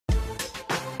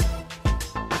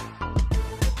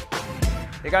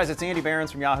Hey guys, it's Andy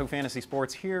Behrens from Yahoo Fantasy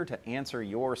Sports here to answer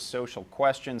your social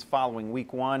questions following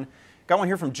week one. Got one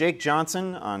here from Jake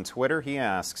Johnson on Twitter. He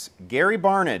asks, Gary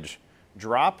Barnidge,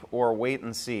 drop or wait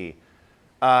and see?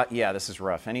 Yeah, this is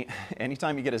rough.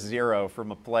 Anytime you get a 0 from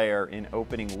a player in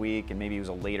opening week and maybe he was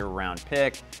a later round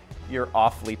pick, you're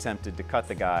awfully tempted to cut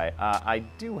the guy. I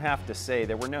do have to say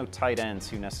there were no tight ends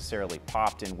who necessarily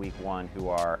popped in week one who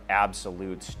are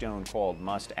absolute stone cold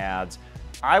must-adds.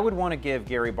 I would want to give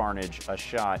Gary Barnidge a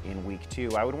shot in week two.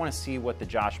 I would want to see what the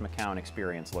Josh McCown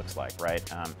experience looks like, right?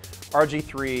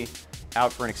 RG3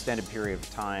 out for an extended period of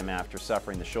time after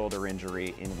suffering the shoulder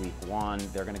injury in week one.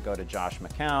 They're going to go to Josh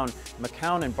McCown.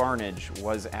 McCown and Barnidge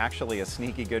was actually a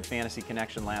sneaky good fantasy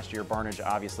connection last year. Barnidge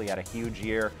obviously had a huge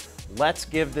year. Let's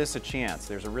give this a chance.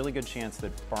 There's a really good chance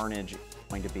that Barnidge is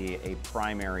going to be a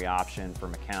primary option for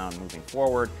McCown moving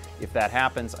forward. If that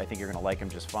happens, I think you're going to like him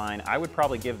just fine. I would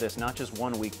probably give this not just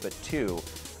 1 week, but two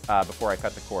before I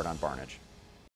cut the cord on Barnidge.